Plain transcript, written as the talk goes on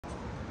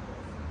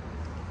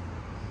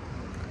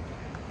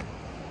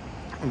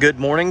Good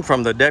morning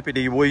from the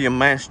Deputy William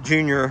Mast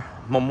Jr.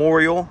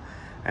 Memorial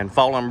and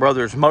Fallen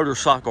Brothers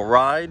Motorcycle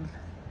Ride.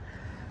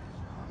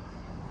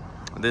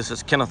 This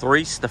is Kenneth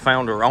Reece, the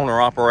founder,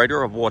 owner,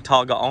 operator of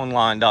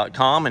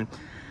WataugaOnline.com, and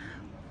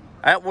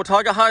at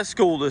Watauga High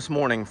School this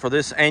morning for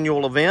this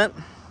annual event.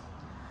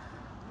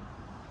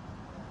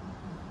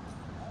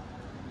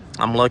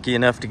 I'm lucky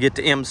enough to get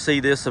to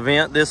MC this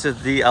event. This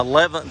is the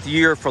 11th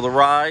year for the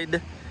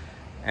ride,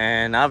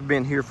 and I've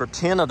been here for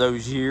 10 of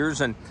those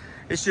years, and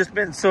it's just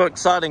been so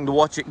exciting to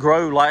watch it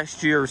grow.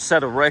 Last year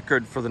set a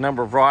record for the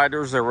number of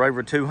riders. There were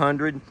over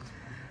 200,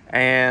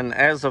 and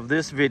as of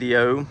this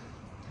video,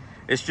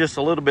 it's just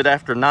a little bit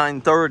after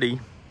 9:30,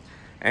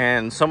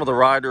 and some of the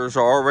riders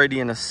are already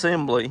in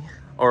assembly,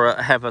 or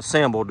have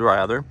assembled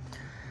rather.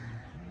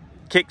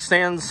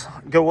 Kickstands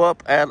go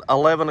up at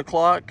 11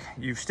 o'clock.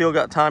 You've still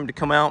got time to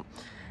come out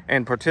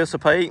and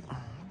participate.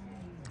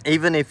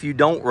 Even if you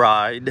don't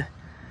ride,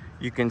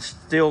 you can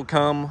still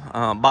come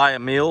buy a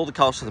meal. The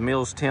cost of the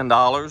meal is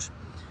 $10.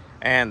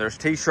 And there's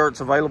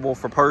t-shirts available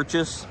for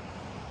purchase.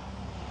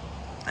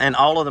 And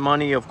all of the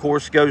money, of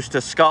course, goes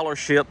to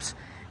scholarships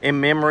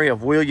in memory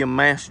of William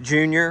Mast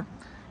Jr.,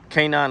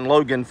 K9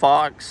 Logan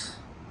Fox,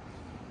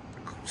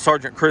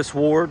 Sergeant Chris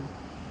Ward,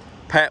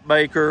 Pat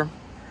Baker,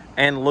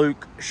 and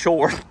Luke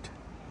Short.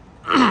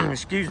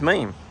 Excuse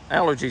me,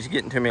 allergies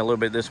getting to me a little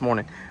bit this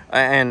morning.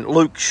 And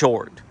Luke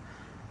Short.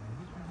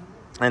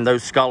 And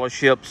those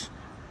scholarships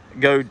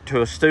go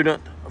to a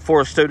student,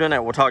 for a student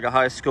at Watauga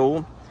High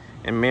School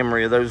in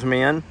memory of those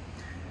men.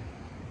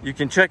 You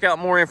can check out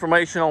more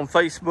information on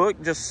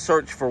Facebook. Just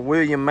search for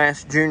William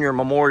Mast Jr.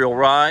 Memorial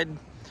Ride.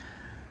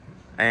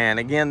 And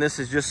again, this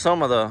is just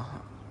some of the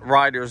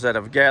riders that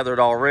have gathered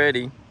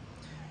already.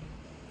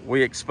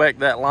 We expect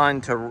that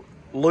line to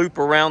loop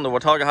around the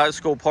Watauga High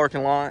School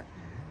parking lot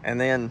and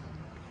then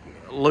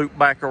loop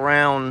back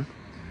around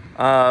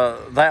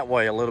that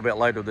way a little bit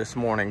later this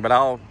morning. But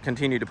I'll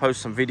continue to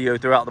post some video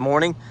throughout the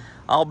morning.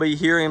 I'll be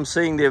here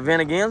emceeing the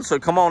event again, so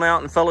come on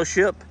out and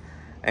fellowship.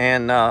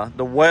 And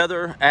the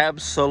weather,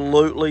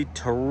 absolutely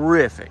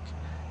terrific.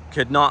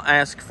 Could not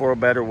ask for a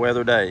better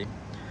weather day.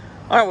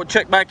 All right, we'll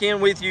check back in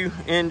with you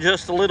in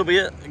just a little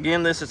bit.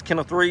 Again, this is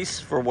Kenneth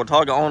Reece for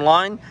Watauga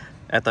Online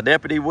at the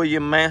Deputy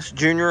William Mast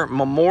Jr.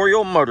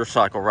 Memorial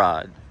Motorcycle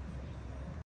Ride.